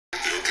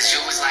Cause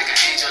you was like an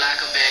angel, I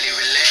could barely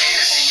relate.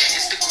 I see your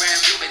Instagram,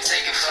 you been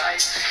taking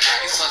flights. Now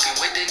you fucking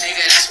with the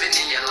nigga that's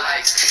spending your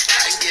likes.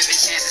 Now you giving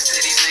chances to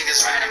these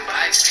niggas riding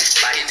bikes.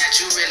 Thinking that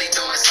you really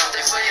doing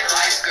something for your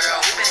life, girl.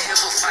 We been here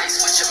for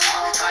fights with your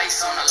mom,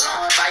 fights on the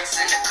lawn, fights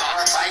in the car,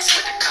 fights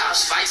with the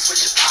cops, fights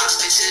with your pops.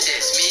 Picture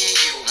this, me and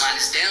you,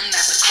 minus them,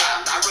 that's a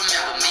crop. I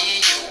remember me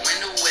and you in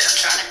the whip,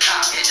 trying to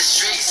cop. Hit the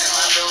streets in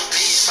my little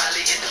beach,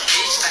 probably hit the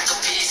beach, pack a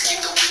piece, keep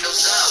the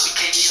windows up, we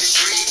can't even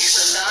breathe. Used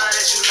to love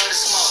that you love to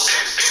smoke.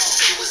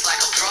 You was like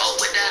a pro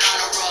with that on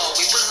the roll.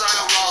 We was on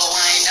a roll,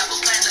 I ain't never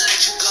planned to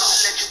let you go.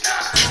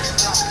 Nah,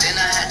 then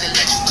I had to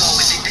let you go,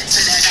 addicted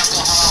to that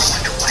alcohol.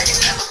 Wonder why you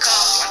never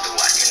call, wonder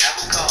why you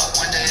never call.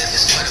 Wonder if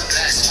it's for the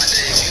best, wonder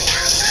if you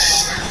were the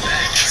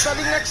best.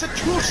 Studying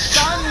execution.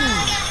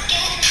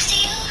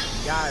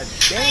 God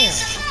damn.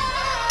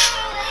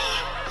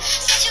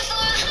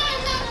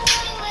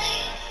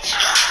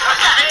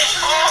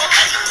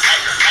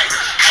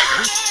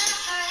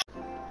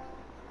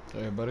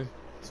 Hey everybody,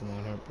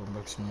 someone here bring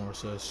back some more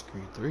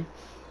Ac3.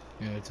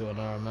 To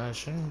another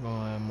mission,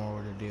 going to more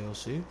with the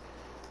DLC.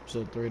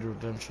 Episode 3, the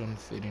redemption,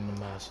 feeding the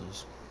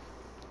masses.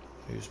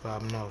 Here's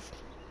popping off.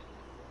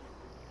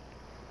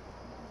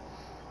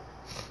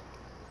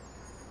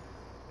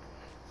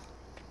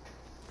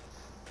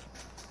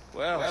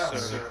 Well,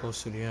 sir,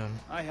 close to the end.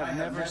 I have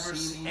never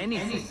seen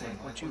anything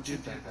like what you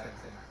did back there.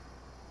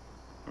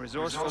 A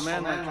resourceful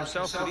man like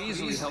yourself could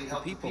easily help the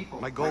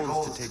people. My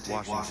goal is to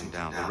take Washington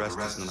down. The rest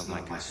is none of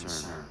my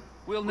concern.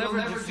 We'll never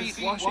defeat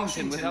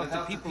Washington without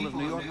the people of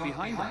New York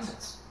behind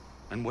us.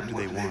 And what do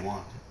they want?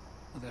 Well,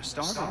 they're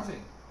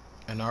starving.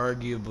 And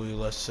arguably,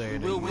 let's say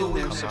that you will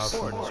come out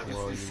for this world, you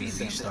will be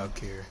stuck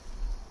here.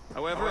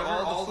 However,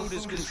 all the food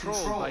is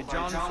controlled by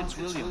John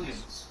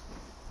Fitzwilliams.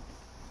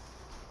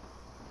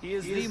 He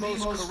is the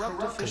most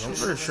corrupt official. I'm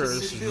pretty sure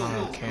this is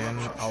not a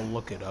canon. I'll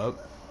look it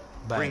up.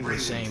 But at the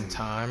same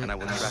time,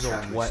 this is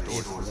a what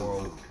if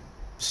world.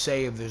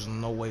 Say if there's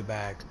no way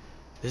back,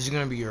 this is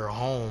gonna be your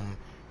home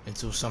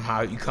until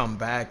somehow you come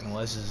back,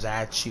 unless it's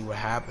actually what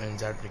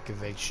happens after the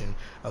conviction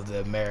of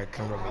the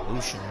American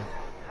Revolution.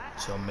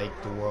 So make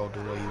the world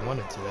the way you want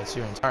it to. That's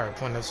your entire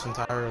point. That's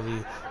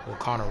entirely what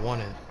Connor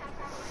wanted.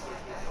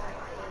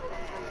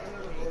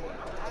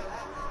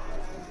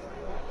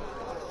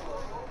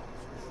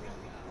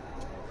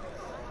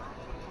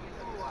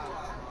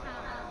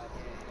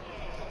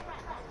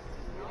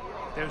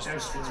 There's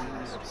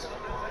Fitzwilliams.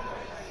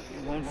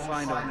 You won't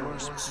find a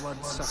worse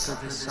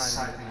bloodsucker this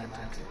side of the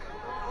Atlantic.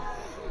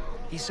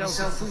 He sells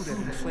the food at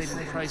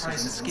inflated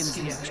prices and skins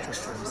the extra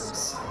for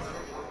himself.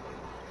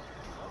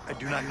 I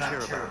do not care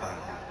about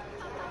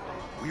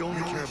it. We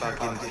only care about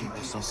giving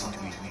people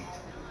something to eat.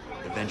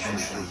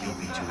 Eventually, he'll lead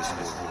me to his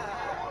door.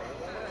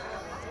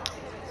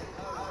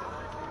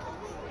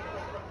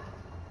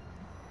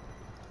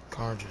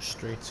 Connor just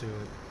straight to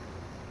it.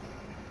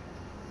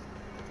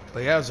 But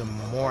he has a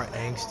more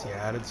angsty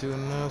attitude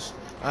in this.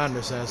 I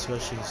understand,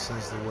 especially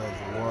since the way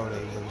of the world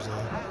that he lives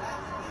in.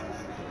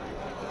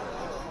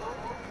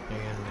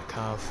 And the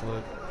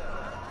conflict.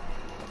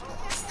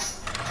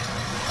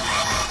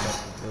 Got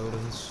the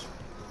buildings.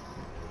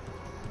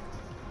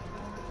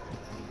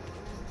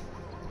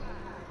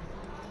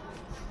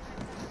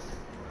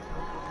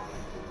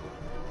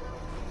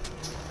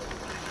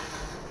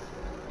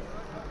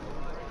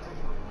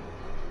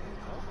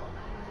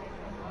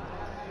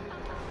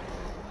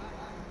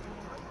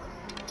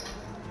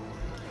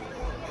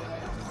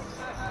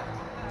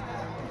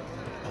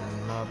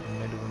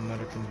 Native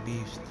American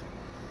beast.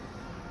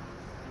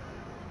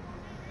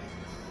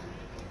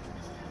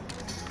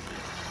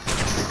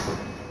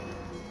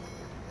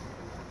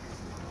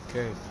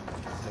 Okay,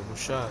 double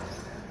shot.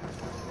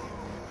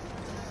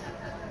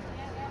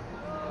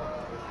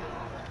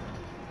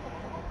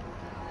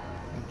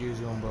 Dude's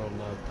gonna blow up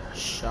that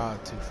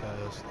shot too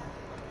fast.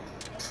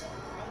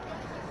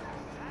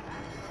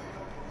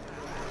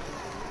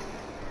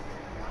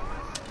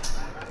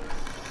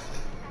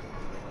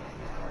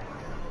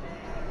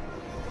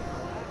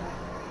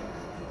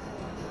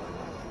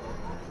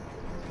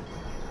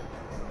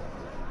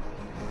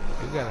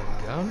 You got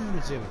a gun? Or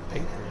does he have a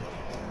paper?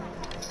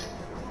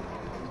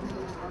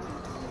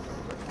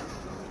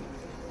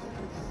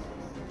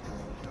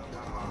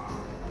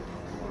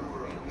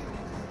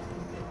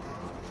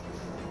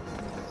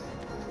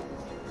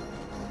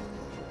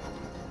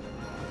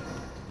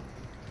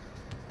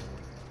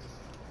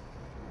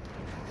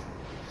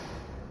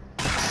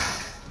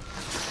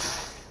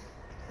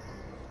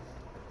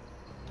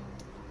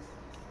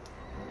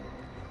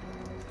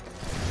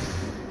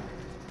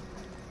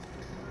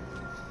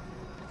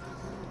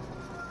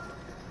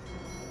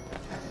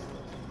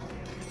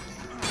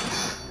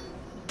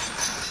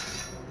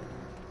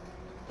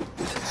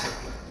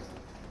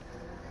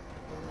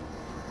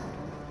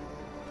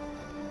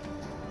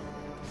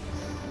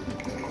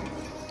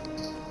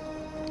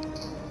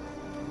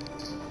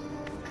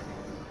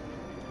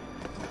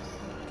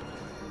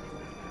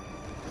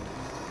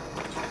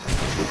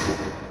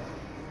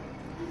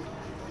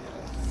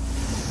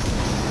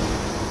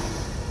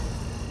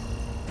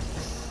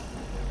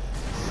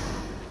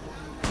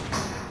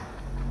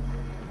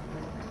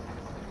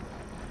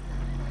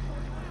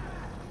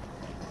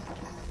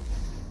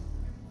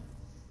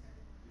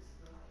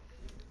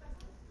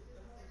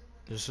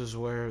 This is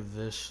where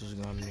this is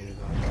gonna need to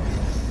go.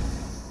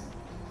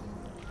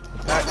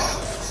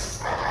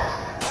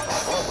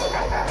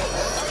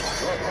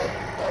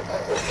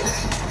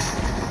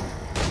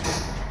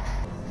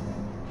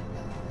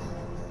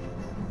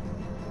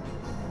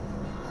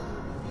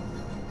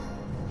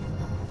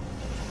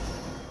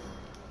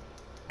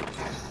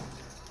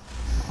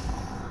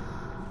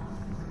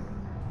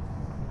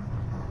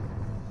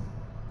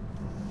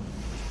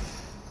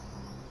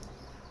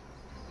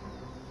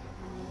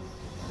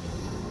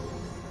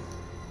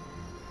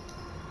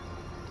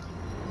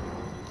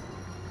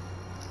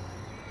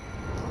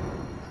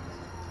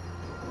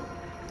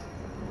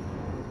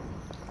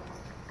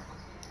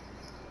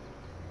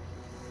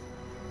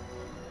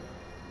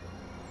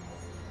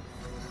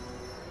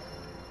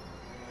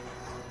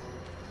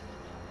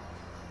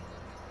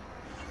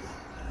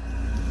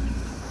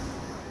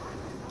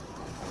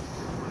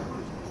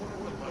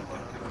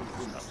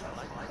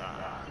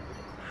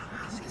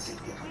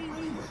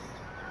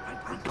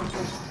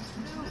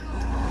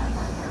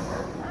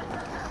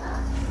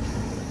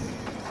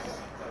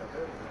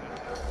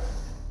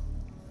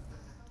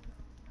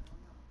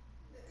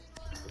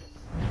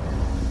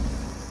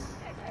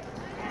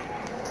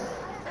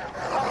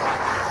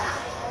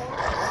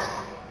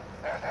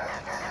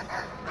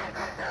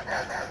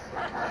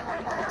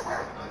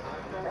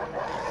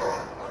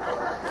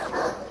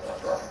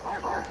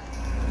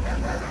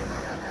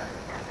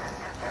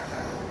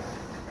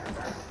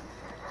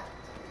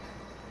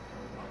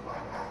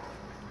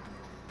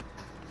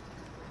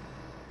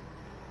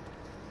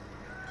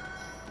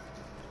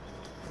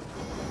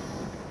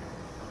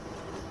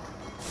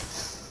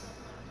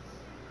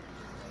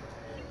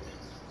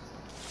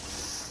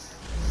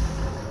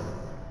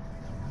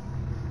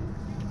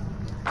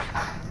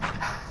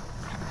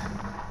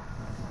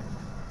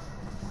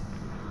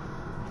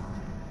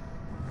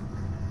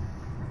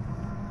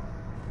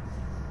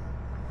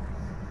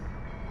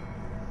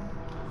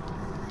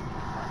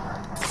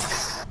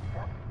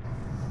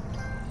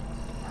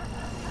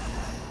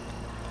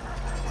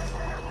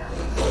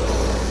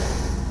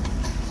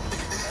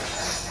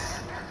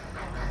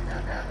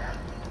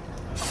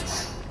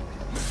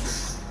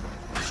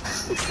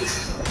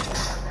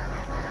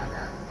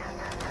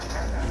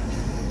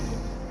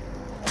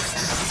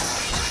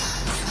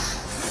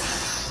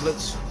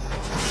 Blitz.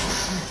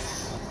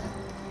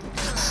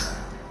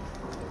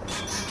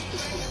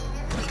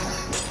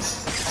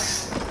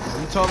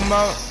 What you talking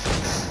about?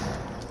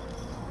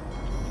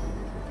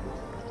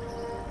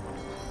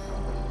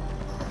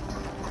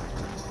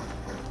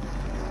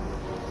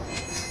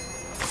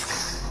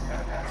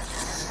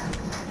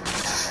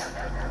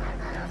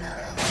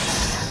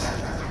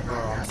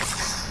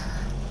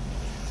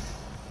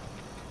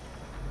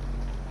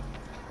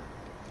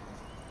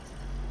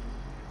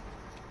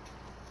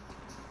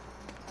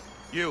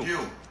 You.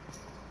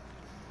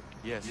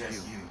 Yes, you.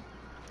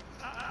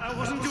 I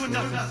wasn't doing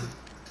nothing.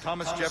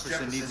 Thomas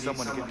Jefferson needs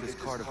someone to get this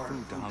cart of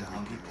food to hungry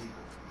people.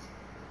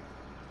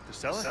 To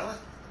sell it?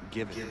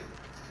 Give it.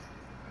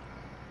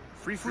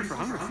 Free food for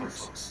hungry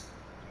folks.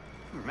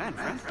 Man,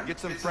 friend. Get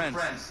some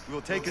friends. We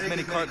will take as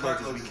many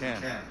cartloads as we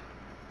can.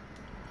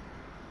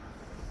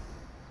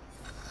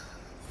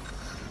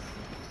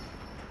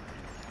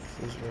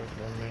 This work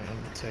for me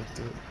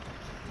undetected.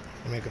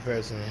 In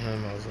comparison to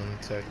him, I was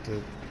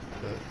undetected,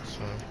 but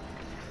so.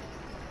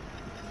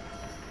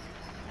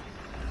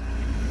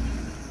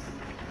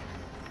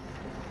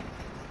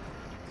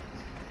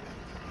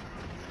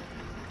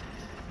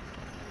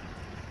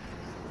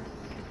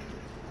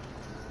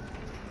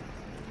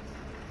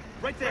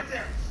 Right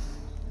there.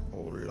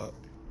 Hold up.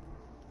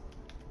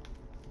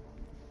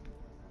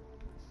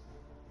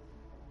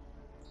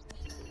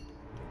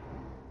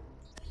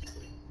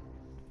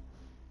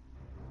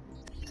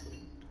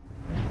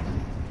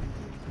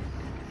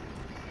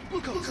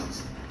 Look out.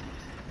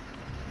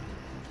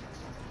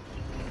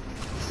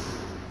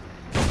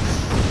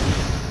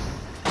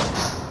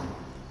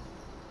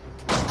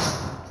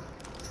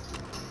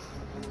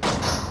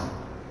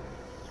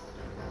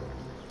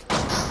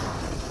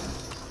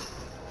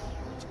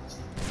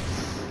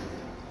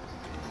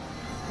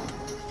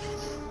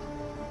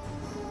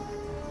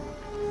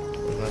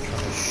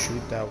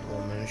 Shoot that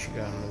woman, she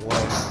got in the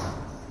way.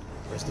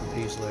 Rest in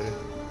peace, lady.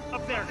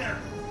 Up there.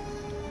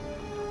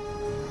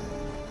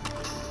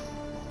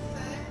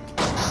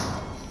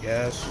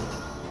 Yes.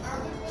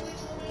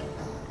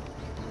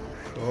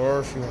 Sure,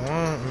 if you want.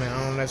 I mean,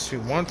 I don't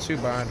necessarily want to,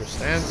 but I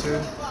understand to.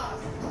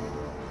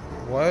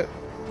 What?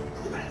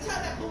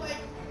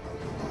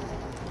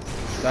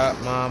 Stop,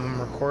 Mom.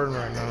 I'm recording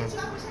right now.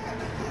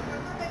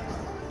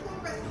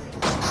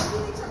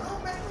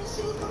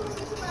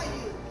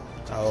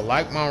 I would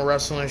like my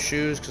wrestling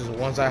shoes because the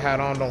ones I had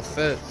on don't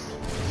fit.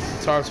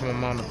 Talk to my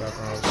mom in the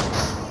background.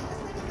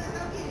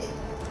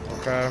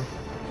 Okay.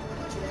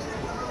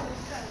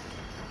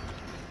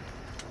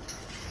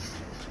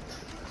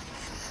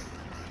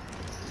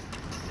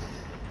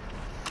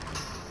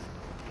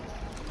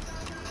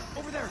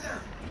 Over there.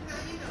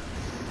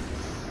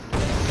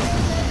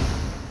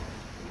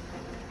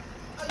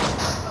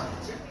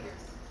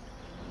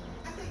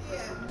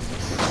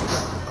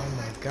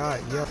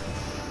 god, yo.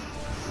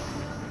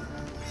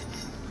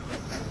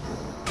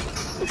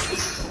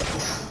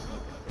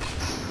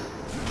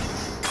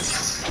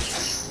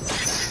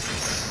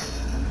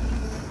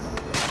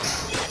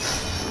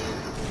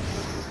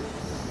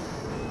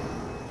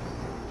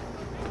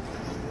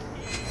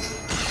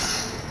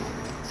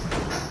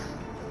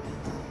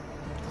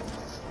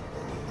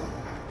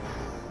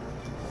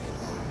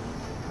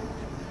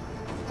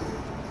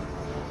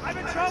 I'm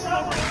in trouble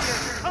over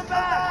here! Come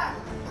back!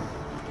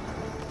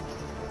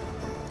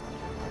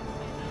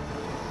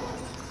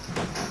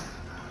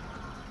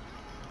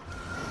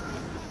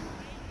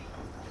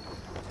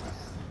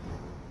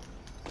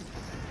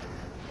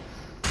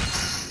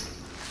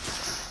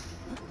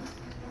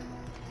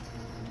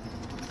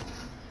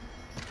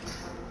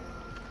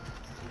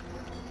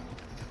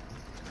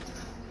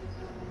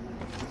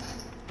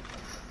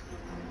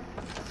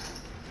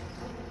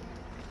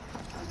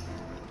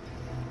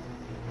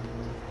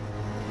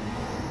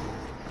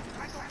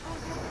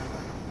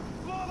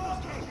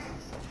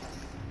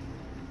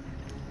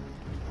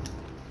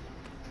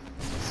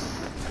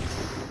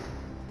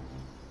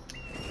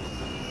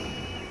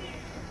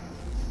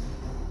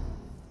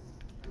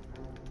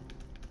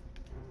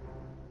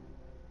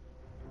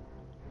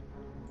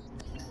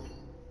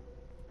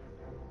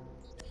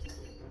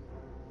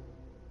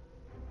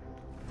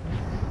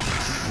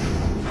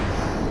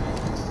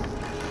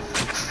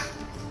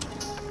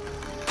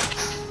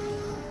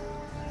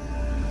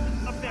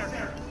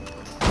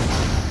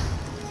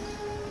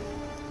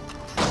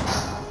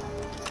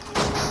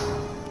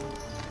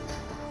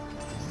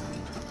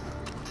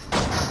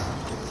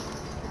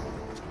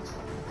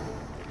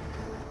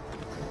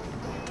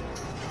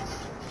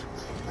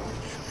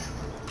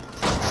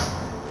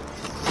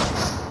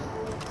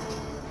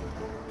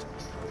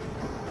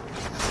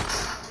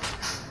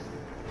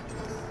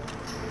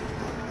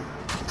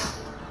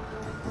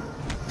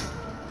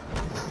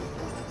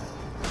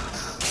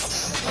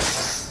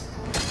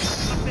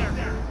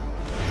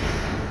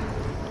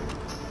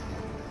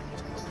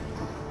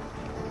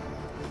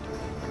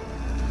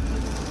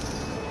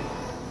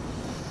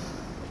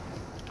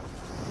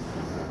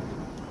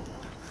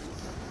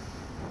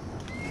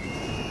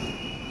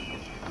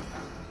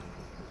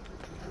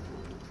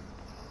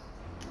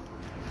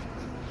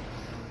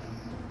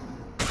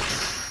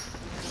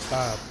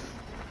 Stop.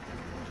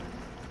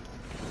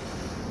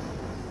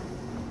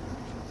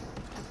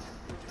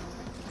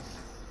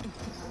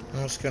 I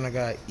was gonna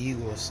got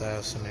eagle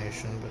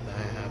assassination, but that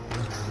ain't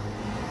happened.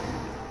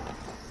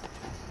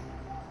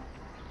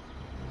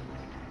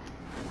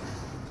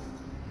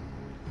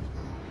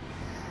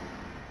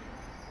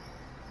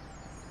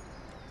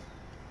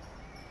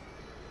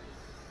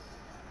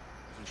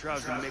 I'm sure I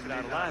was gonna make it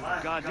out alive,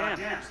 but goddamn,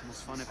 it's the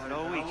most fun I've had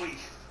all week.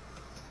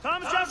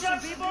 Thomas Jefferson,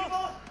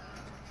 people!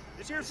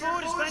 This here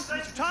food is thanks to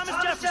Mr. Thomas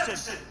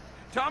Jefferson!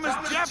 Thomas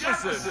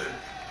Jefferson!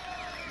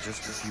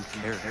 Just a few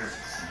carrots,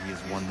 and he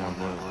has won their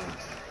loyalty.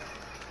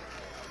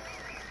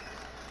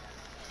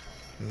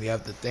 You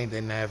have to think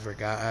they never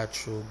got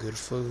actual good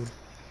food.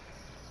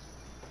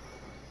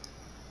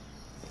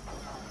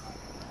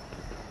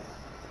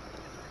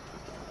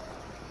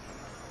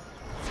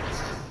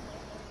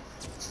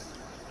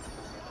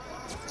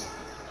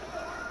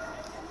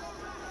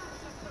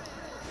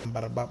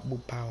 Bada bop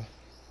boop pow.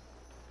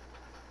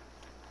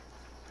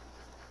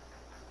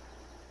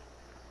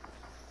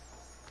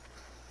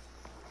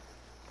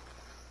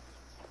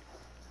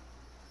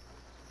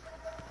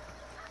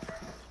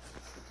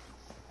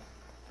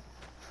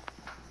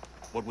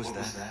 What was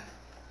that?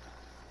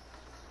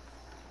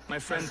 My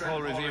friend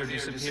Paul Revere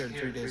disappeared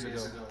 3 days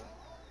ago.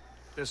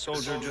 This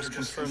soldier just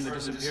confirmed the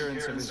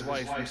disappearance of his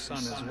wife and son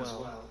as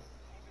well.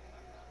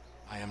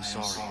 I am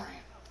sorry.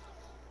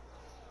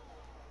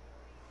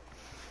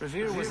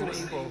 Revere was an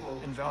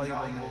able and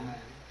valuable man.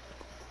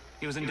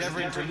 He was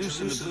endeavoring to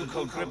loosen the Blue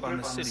Coat grip on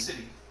the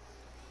city.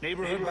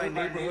 Neighborhood by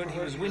neighborhood, he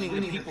was winning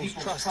the people's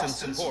trust and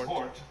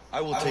support. I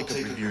will take up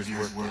Revere's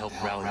work to help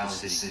rally the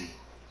city.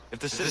 If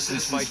the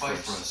citizens fight for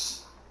us,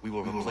 we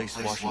will replace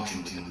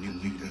Washington with a new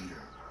leader.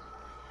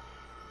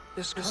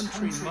 This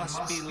country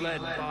must be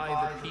led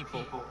by the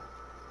people.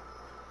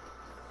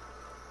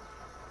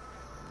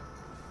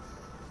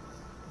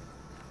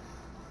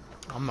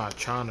 I'm not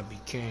trying to be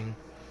king.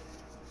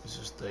 It's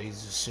just that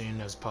he's just seeing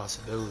as a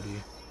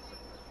possibility.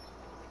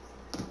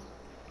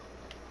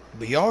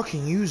 But y'all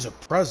can use a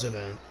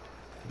president.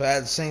 But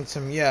at the same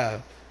time,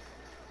 yeah,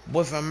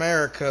 with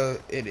America,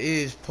 it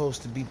is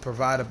supposed to be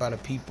provided by the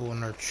people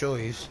and their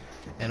choice.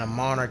 And a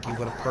monarchy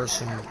with a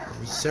person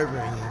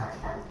receiving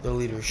the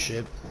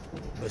leadership.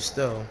 But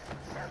still.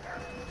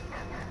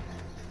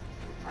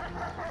 I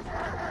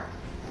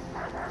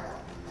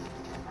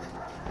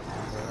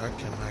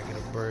cannot get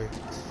a break.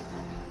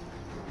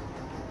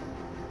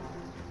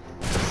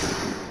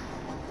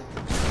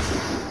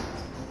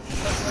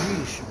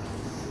 Sheesh.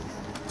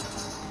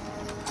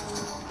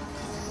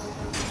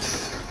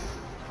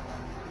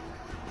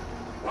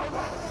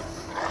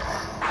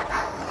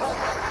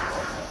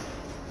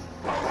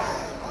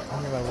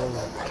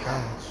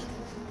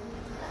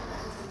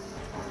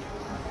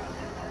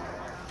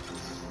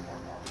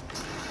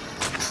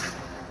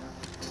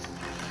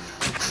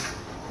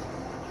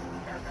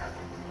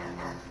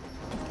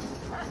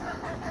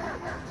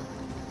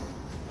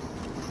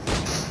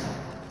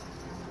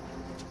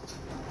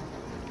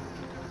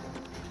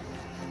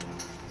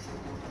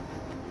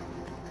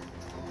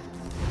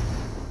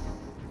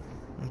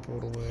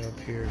 jump all the way up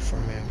here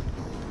from him.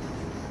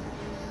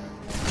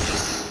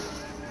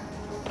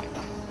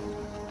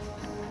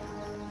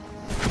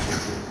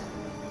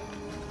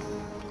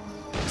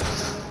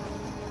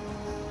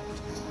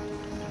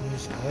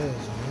 These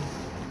heads, man.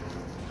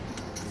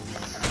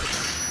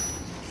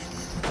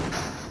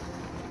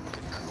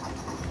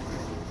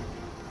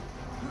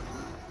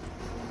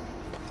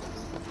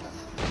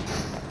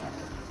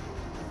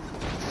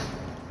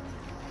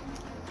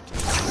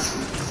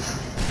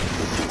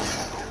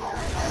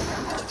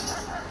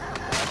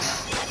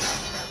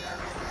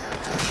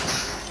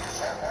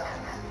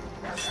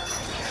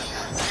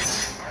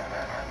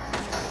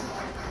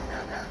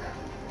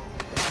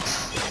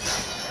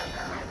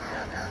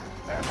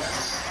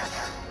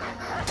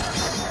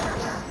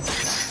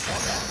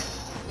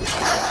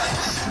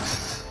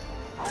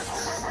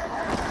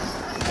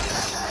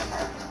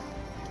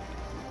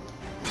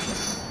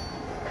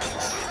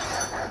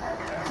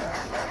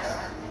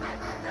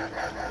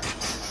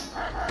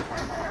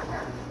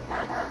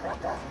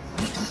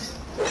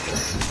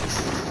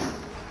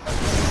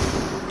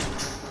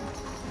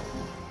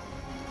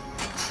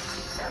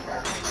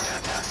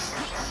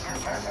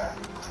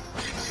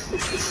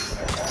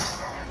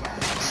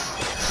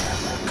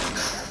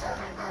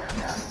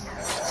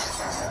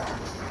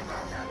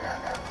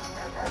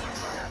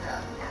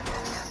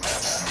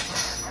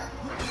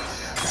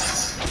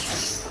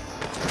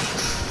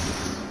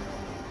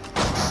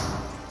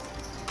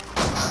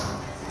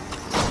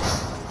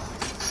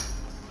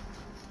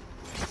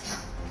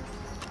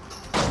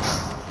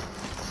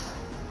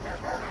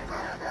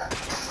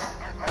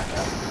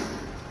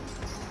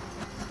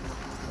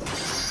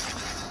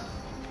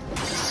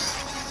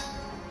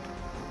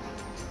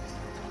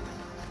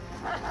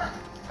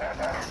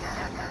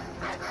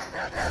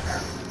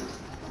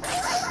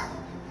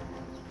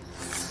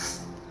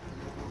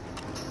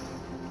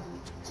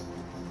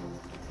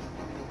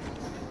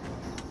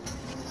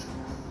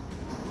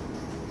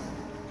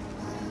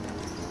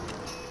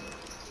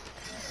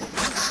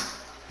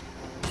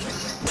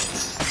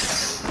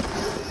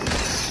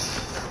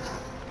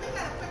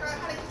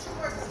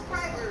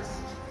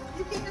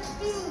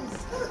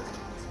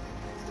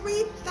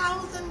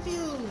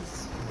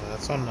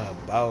 That's on the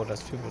about.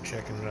 That's people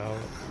checking it out.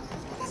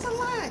 That's a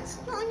lot.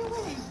 You're on your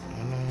way.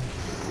 I know.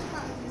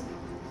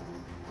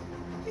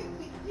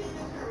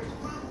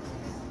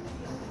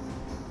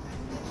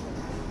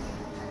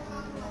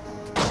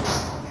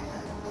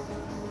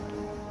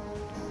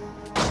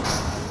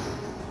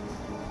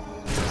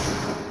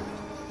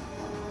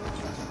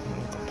 I'm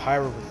a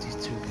pirate with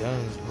these two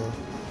guns, bro.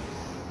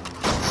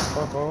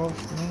 Fuck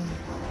off, man.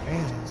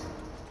 Damn.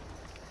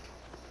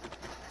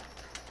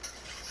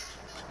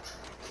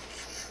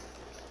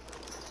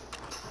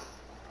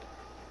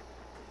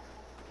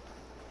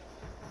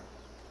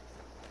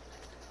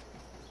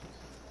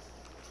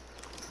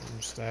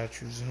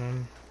 Statues in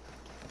them.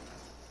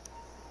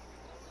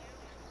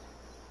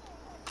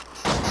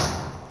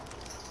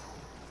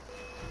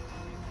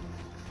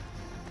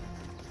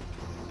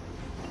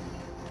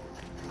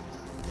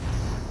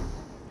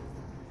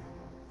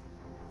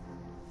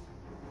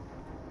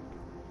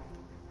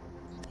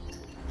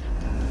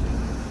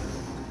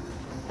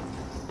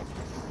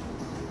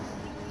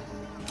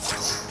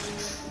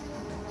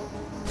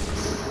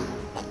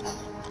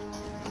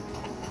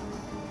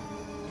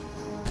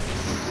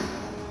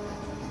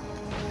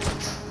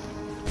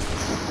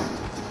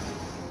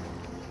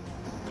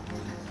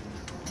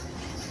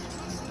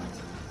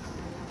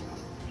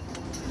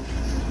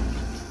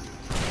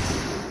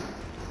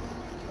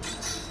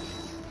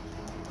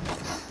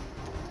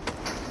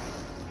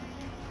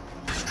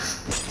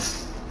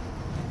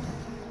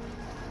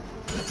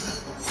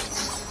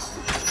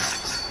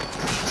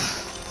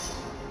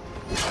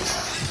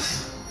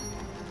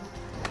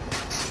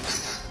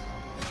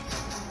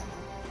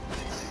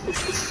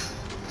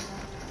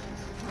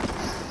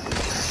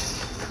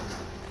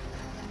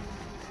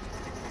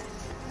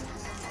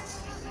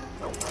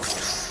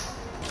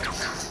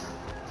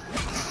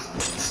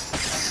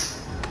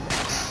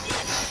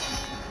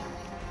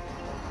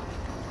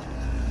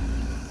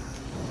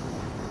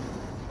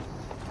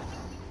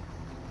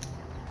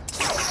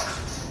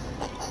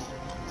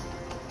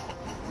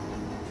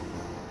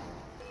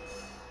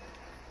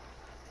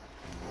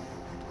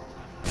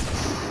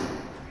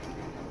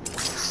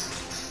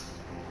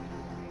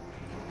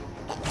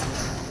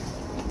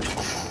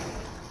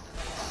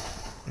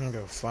 I'm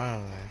gonna go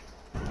finally.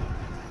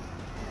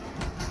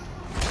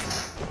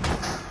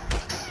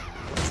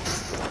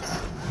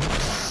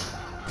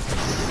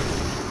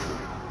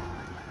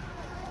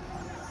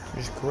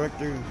 This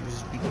corrector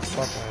just beat the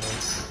fuck out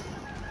of it.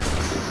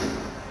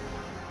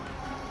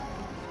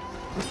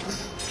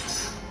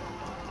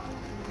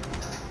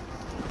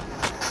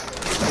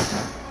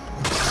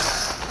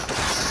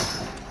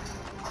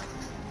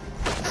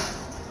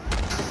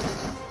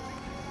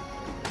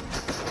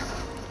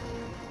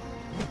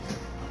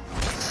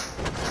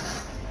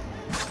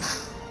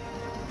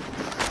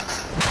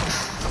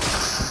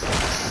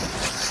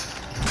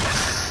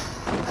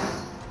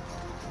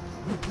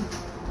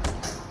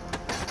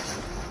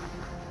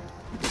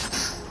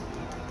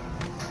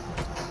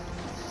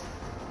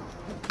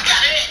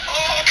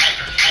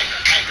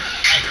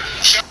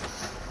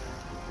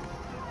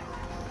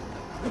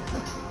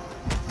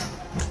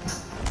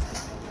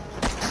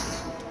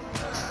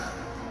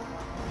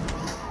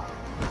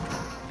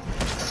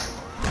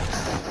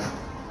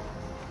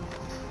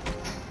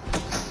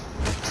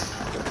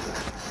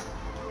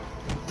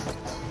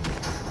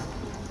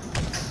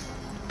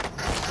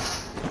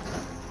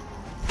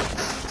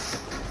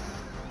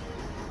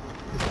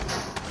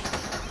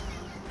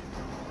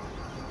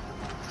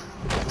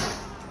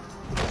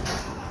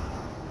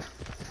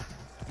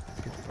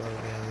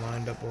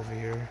 over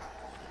here.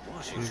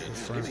 Washington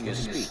is giving a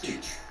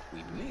speech.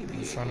 We may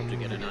be able to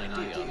get an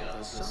idea of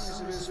the size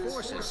of his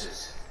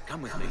forces.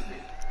 Come with me.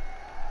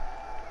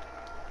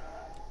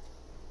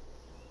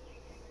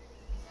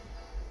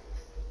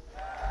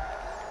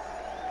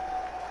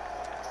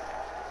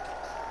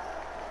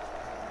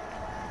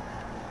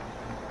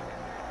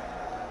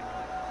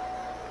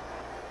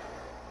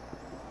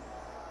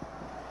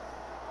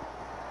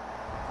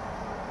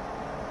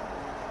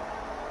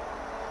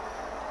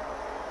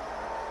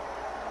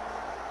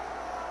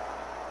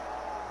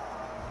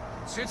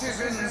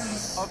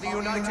 Citizens of the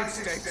United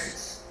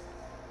States,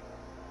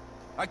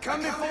 I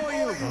come before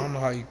you. I don't know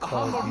how you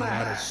call it the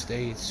United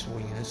States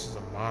when this is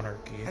a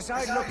monarchy.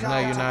 No,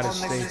 United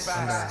States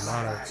under a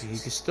monarchy. You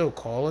can still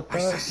call it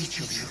that,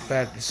 but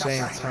at the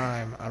same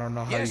time, I don't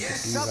know how you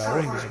could do that. I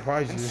wouldn't be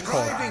surprised if you just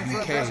call it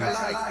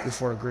UK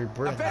before Great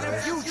Britain. A better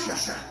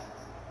future,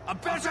 a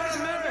better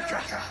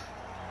America.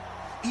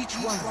 Each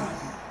one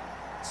of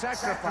you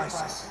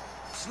sacrificing,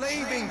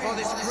 slaving for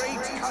this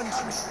great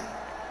country,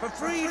 for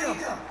freedom.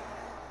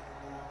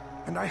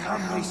 And I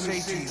humbly say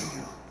to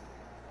you,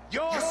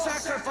 your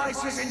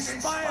sacrifices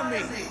inspire me.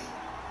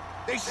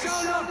 They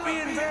shall not be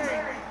in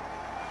vain.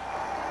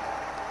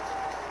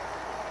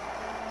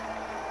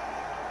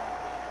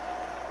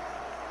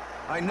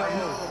 I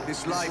know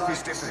this life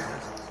is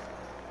difficult.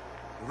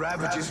 The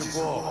ravages of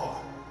war,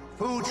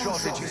 food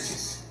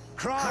shortages,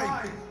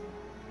 crime,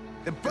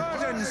 the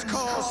burdens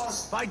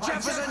caused by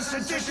Jefferson's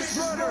seditious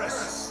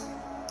murderers.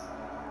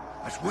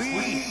 But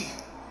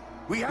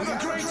we have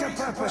a greater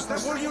purpose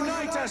that will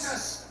unite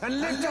us and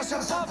lift us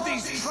above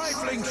these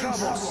trifling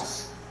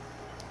troubles.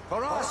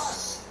 For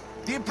us,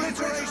 the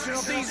obliteration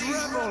of these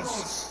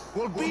rebels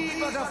will be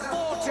but a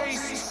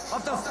foretaste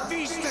of the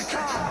feast to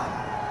come.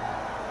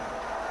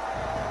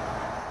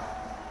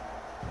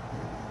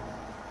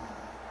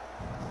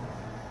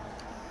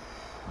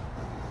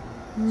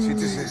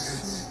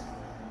 Citizens,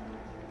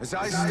 as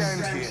I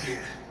stand here,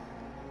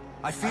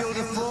 I feel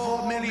the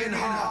 4 million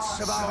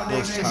hearts of our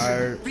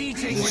nation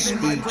beating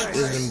within my breast.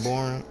 Isn't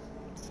boring.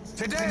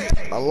 Today,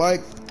 I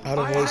like how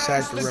the voice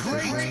actor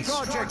represents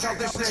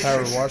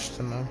Tyler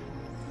Washington though.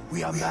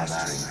 we are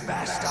mastering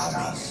vast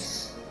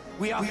armies.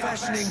 We are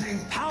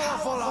fashioning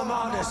powerful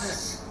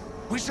armadas.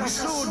 We shall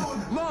soon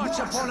march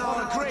upon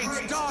our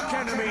great dark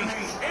enemy,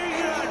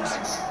 England.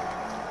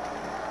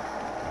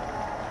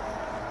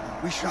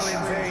 We shall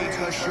invade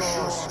her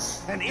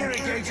shores and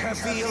irrigate her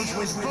fields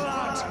with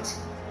blood.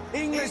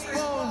 English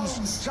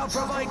bones shall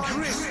provide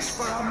grist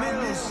for our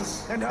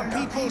mills, and our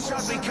people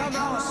shall become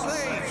our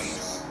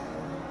slaves.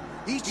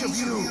 Each of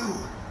you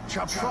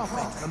shall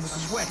profit from the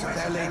sweat of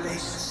their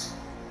labors.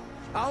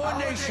 Our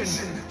nation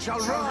shall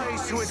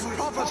rise to its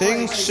proper Take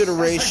in place.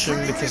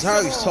 consideration, because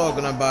how he's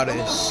talking about it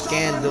is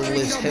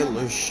scandalous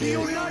Hitler shit.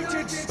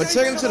 But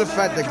take into the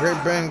fact that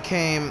Great Britain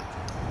came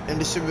and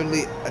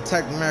distributively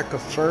attacked America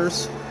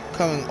first,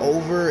 coming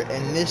over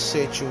in this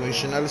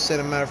situation. I just said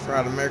a matter for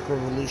how the American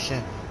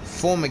Revolution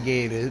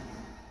fumigated.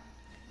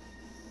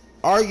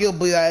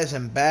 Arguably that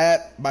isn't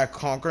bad by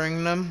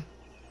conquering them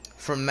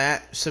from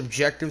that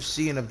subjective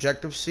C and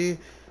objective C,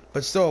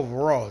 but still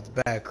overall it's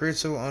bad. Create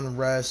civil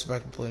unrest by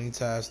completing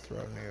tasks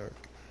throughout New York.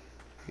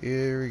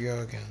 Here we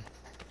go again.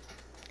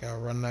 Gotta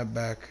run that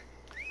back.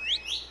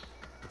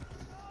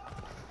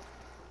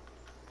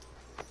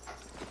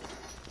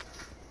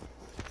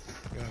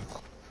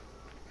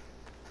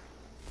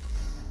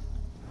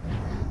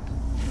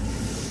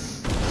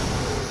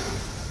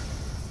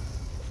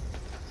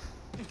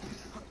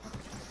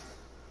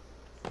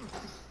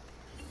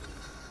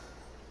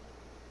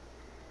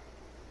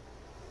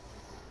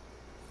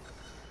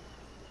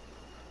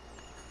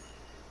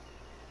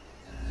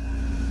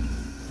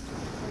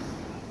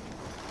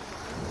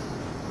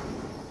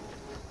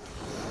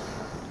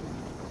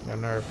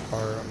 Another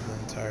part of the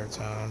entire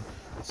town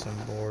is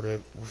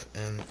emboarded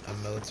within a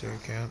military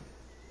camp.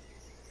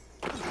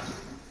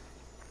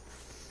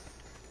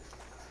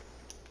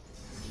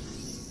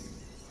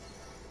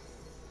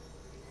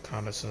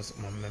 Cognizance of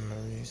my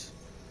memories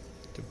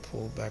to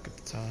pull back at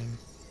the time.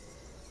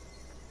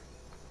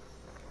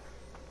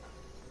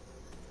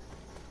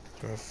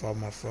 So I fought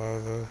my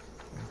father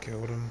and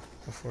killed him,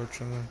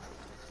 unfortunately.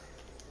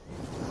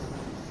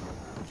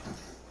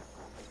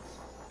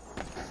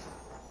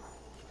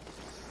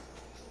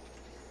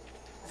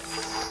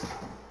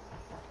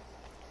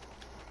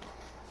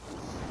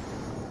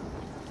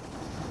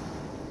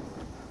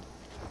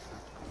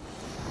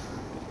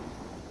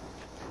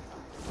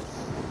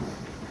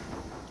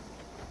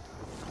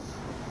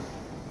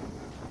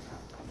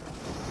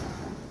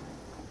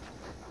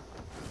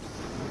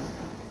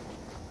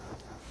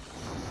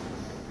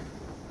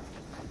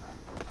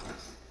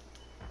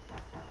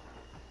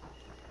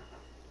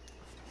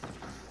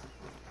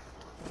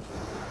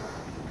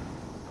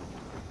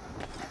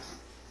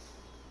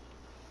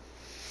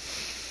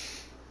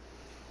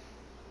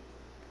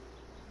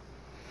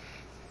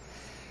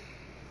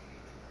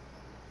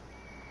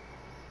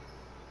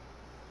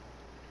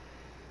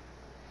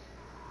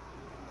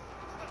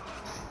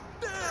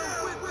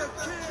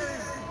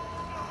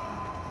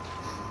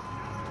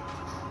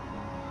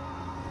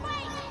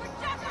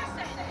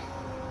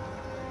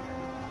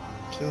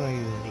 Seems like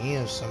he's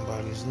kneeing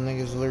somebody. This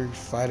nigga's literally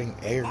fighting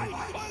air.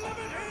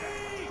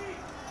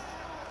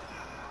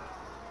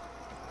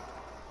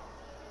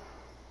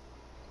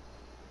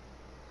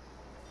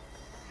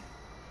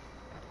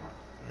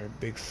 There are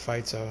big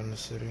fights out in the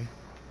city.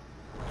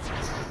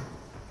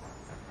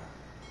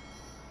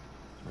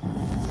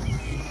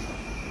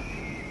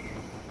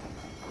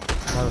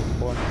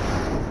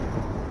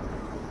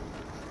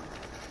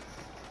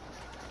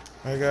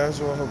 Alright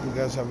guys, well I hope you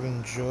guys have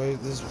enjoyed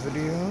this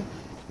video.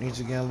 It needs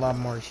to get a lot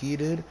more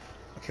heated.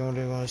 I can't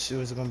wait to see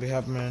what's going to be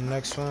happening in the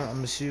next one. I'm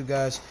going to see you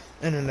guys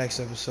in the next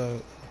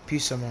episode.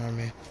 Peace out, my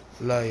army.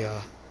 Love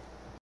y'all.